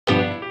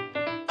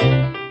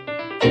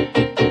Hi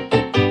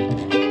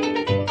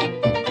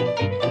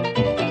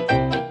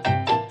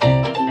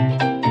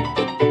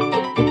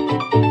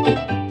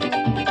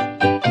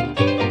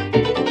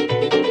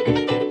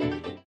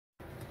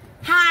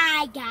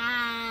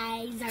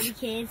guys, RV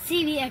Kids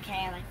TV. Okay,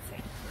 I like to say.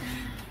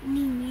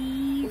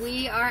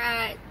 We are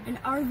at an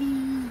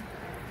RV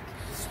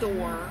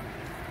store.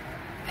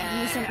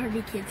 It's an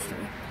RV Kids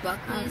store.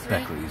 Buckley's,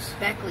 right?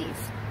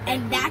 Beckley's.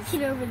 And that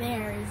kid over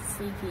there is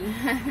sleepy.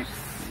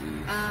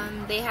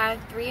 They have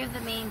 3 of the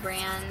main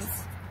brands.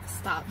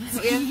 Stop. We have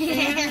 3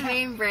 of the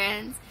main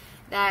brands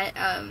that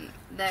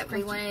that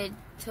we wanted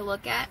to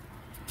look at.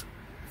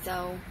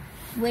 So,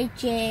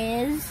 which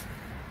is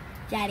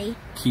Daddy?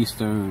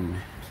 Keystone.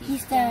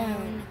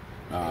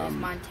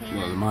 Montana.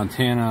 Yeah, the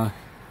Montana.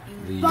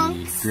 The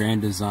Bunks.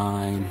 Grand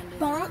Design.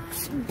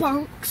 Bunks.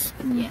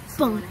 Yes,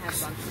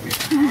 Bunks.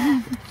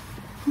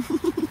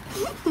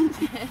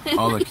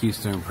 All the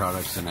Keystone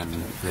products and then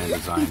Grand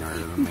Design are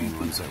the main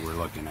ones that we're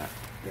looking at.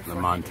 The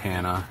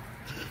Montana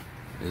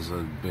is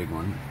a big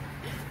one.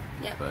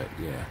 Yep. But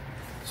yeah.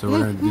 So we're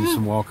going to do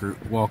some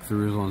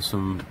walkthroughs on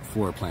some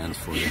floor plans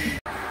for you.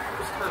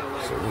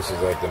 So this is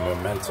like the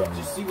Momentum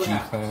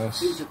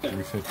G-Class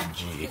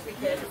 350G.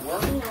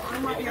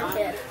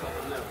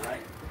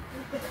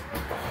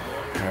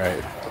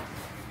 Alright.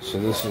 So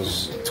this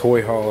is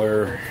toy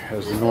hauler,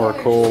 has the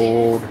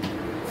Norcold.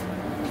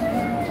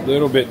 A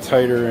little bit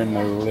tighter in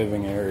the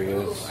living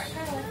areas.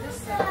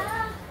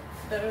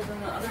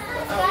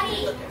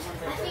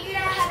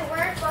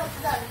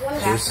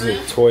 This is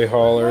a toy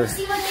hauler.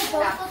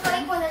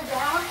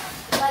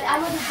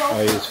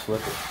 Oh, you just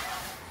flip it.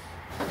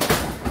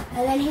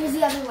 And then here's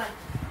the other one.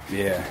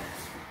 Yeah.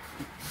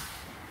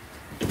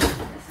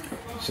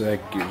 So that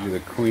gives you the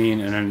queen,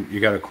 and then you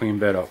got a queen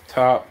bed up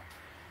top,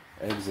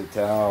 exits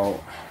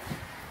out,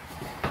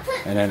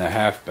 and then a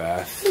half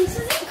bath. This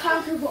isn't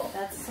comfortable.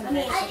 That's some I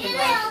did it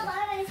all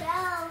by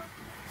myself.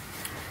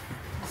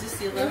 Is this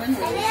the 11?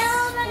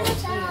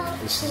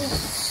 This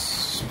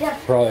is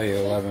probably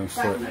 11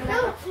 foot. Point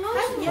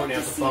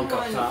out the bunk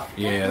up top.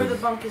 Yeah. Where the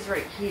bunk is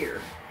right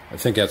here. I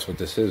think that's what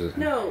this is.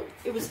 No,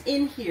 it was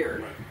in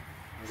here.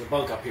 There's a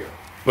bunk up here.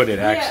 But it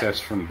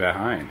accessed from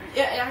behind.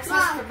 Yeah, it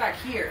accessed from back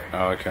here.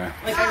 Oh, okay.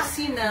 Like, I've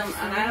seen them,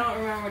 and I don't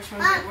remember which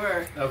ones they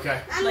were.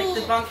 Okay. Like,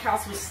 the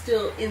bunkhouse was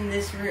still in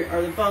this room,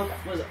 or the bunk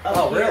was up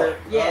Oh, here. really?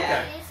 Yeah.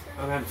 Okay.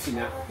 I haven't seen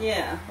that.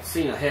 Yeah. I've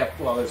seen a half,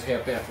 well, there's a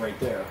half bath right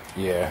there.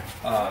 Yeah.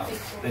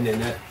 And then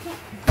that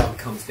bunk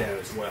comes down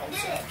as well.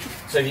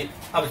 So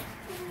I was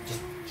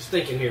just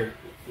thinking here,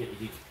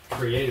 you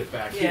creative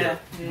back here.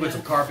 Yeah. Put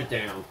some carpet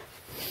down.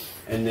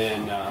 And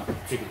then so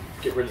you can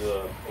get rid of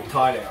the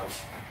tie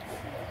downs.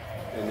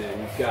 And then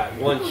you've got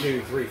 1,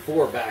 2, 3,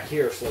 4 back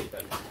here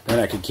sleeping.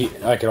 And I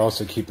could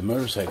also keep the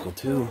motorcycle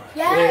too.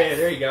 Yeah,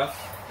 there you go.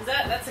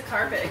 That's a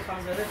carpet. It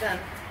comes with it then.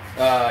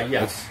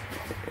 Yes.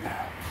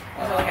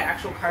 Is it like an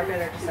actual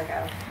carpet or just like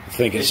a... I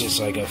think it's just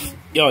like a...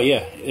 Oh,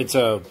 yeah. It's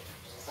a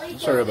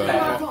sort of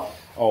a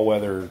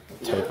all-weather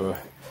type of...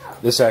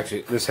 This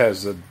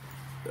has a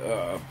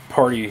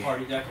party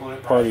deck on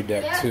it. Party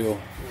deck too.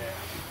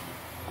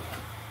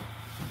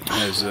 It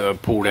has a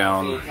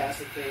pull-down...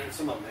 Fantastic thing.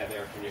 Some of them have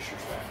air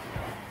conditioners back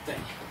there.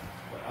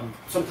 But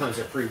sometimes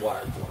they're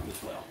pre-wired for them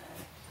as well.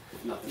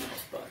 If nothing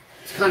else, but...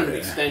 It's kind of an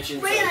extension.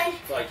 So,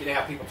 like, you know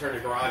how people turn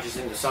their garages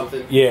into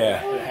something?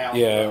 Yeah,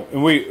 yeah.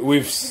 And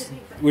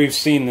we've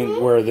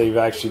seen where they've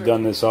actually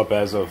done this up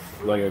as a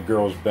like a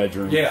girl's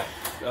bedroom. Yeah.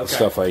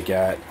 Stuff like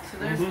that. So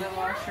there's the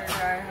washer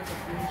dryer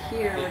in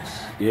here, which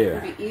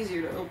would be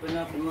easier to open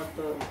up and let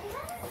the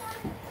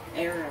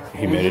air out.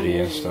 Humidity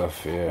and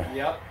stuff. Yeah.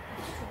 Yep.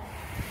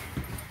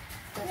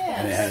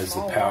 And it has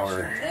the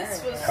power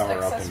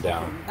up and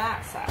down. From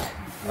that side,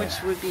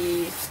 which would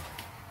be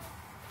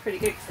pretty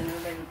good because then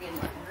everybody would be in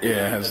there.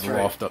 Yeah, it has the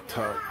loft up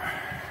top.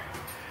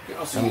 You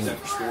also use that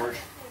for storage.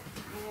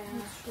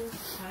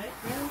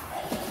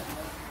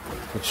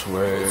 Which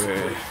way?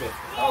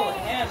 Oh,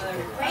 yeah.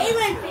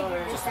 Raylan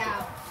figured this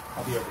out.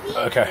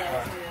 Okay.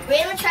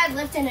 Raylan tried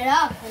lifting it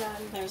up.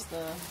 There's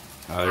the...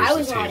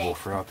 There's the table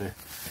for out there.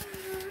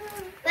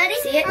 Let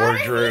see it.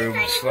 Wardrobe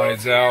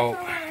slides out.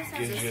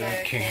 Gives you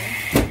a king.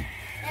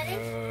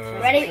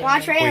 Ready?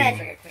 Watch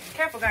Raylan.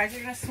 Careful, guys.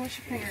 You're going to smush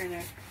your finger in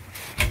there.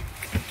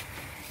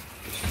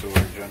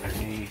 Storage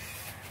underneath.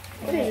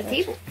 What is a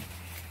table?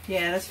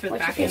 Yeah, that's for the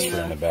back That's end.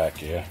 for in the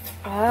back, yeah.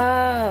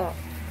 Oh.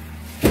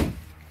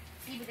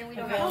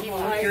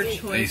 Your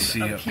choice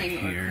AC of up king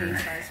or here. queen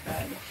size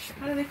bed.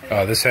 How do they fit?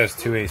 Oh, this has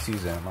 2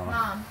 ACs in it, Mama.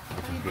 Mom.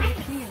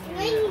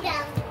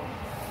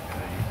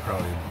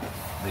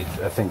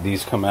 I think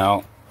these come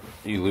out.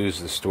 You lose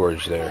the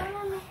storage there.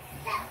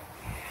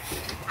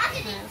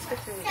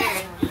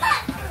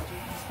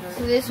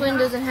 So this one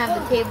doesn't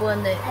have the table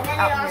and the And then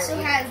it also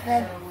has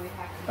the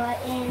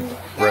button.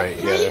 Right,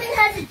 It yeah. even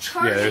has a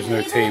charging Yeah, there's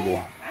no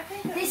table.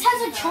 This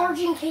has a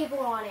charging cable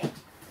on it.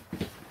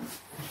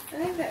 I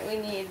think that we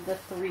need the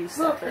 3 Look,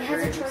 separate it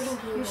has a rooms. charging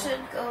cable. You should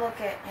go look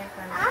at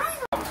Inferno.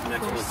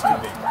 Next one's too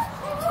big.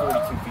 It's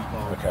 42 feet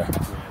long. Okay. Yeah,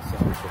 so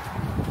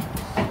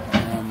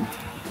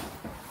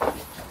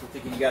I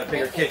think you got a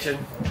bigger kitchen.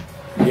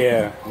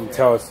 Yeah, you can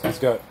tell it's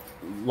got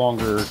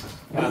longer,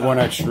 one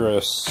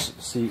extra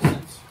seat.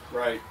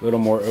 Right. A little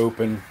more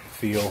open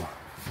feel.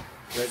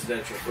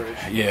 Residential fridge.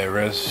 Yeah,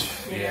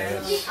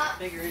 Yeah, it's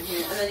bigger in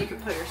here. And then you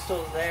can put your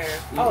stove there.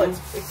 Oh, it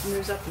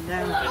moves up and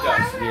down. It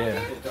does. Yeah.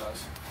 It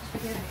does.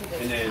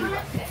 And then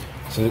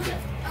So,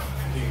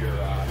 do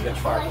your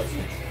fireplace.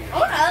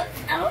 Hold up.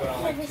 I don't What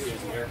I like to do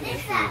is the air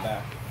conditioner in the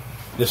back.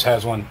 this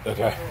has one.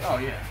 Okay. Oh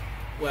yeah.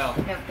 Well,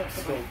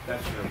 so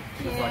that's your.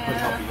 I couldn't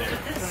help you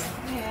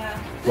there.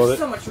 Yeah. Well, There's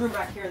so much room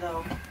back here,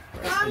 though.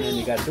 And then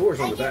you got doors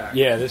on the back.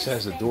 Yeah, this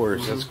has the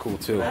doors. That's cool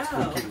too. That's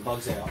cool. Keep the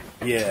bugs out.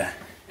 Yeah.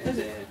 And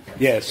then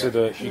Yeah. So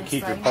you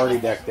keep your party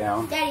deck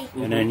down, Daddy,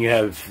 and then you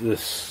have the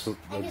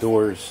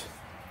doors.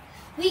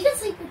 we can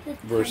sleep with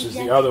the Versus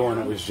the other one,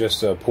 it was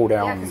just a pull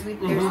down There's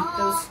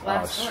those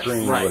slabs.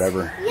 screen Right. or whatever.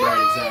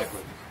 right,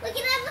 exactly. We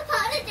can have a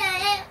party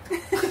deck.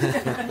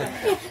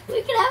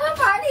 We can have a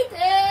party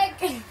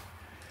deck.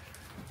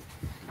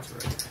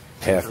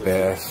 Half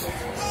bath.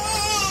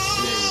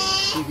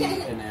 TV,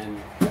 and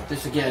then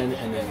this again,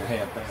 and then your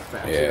half bath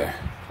back. Yeah.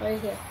 Right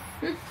here.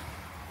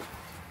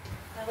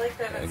 I like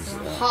that it's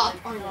Hot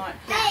or not.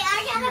 Hey,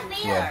 I got a beer.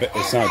 Yeah, but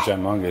it's not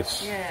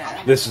humongous.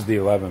 Yeah. This is the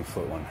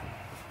 11-foot one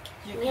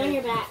Lay on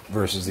your back.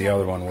 versus the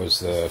other one was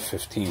the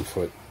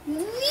 15-foot.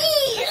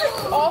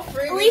 All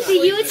three. Lisa,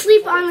 you would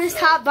sleep on this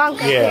top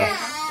bunk up Yeah.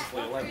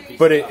 here.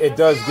 But it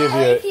does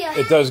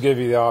give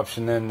you the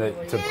option then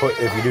to put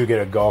if you do get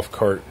a golf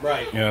cart.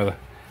 Right. You know,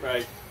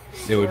 Right.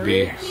 it would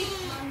be.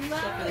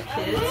 Stuff for the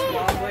kids,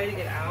 long way to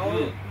get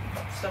out.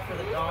 Stuff for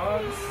the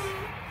dogs.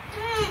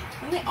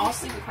 And they all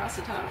sleep across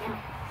the top.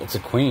 It's a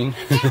queen.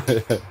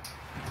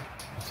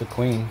 It's a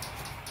queen.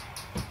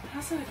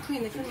 How's that a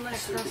queen? They couldn't let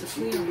it cross a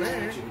queen over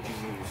there.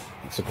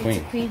 It's a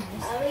queen. We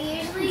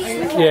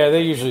usually Yeah,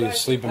 they usually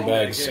sleeping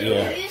bags.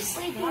 Yeah. use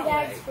sleeping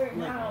bags for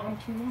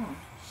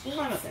sheets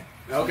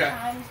Okay.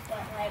 sometimes, but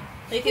like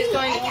Like he's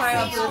going to climb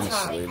up to the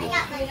top. I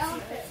got my own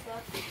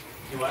Facebook.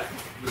 You what?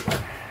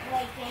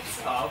 Like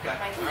this. Oh, okay.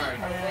 All right.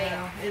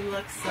 Yeah, it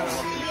looks so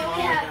longer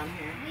Yeah. down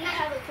here. We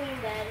have a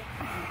queen bed.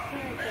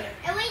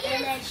 And we get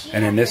then she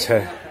And then this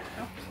has.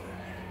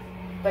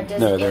 But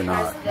does No, it they're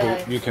has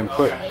not. the- You can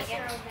put.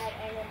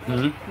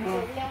 Mhm.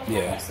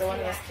 Yeah. So one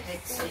of us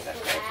could sleep up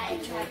there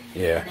each one.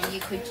 Yeah. And then you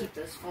could keep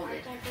those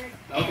folded.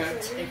 Okay. And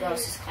the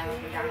girls just climb up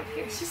and down up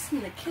here. It's just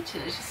in the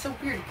kitchen. It's just so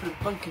weird to put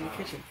a bunk in the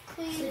kitchen.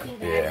 sleeping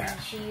bag Yeah.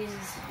 and she uses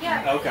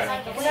Yeah.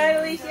 Okay. Good night,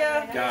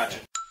 Alicia. Gotcha.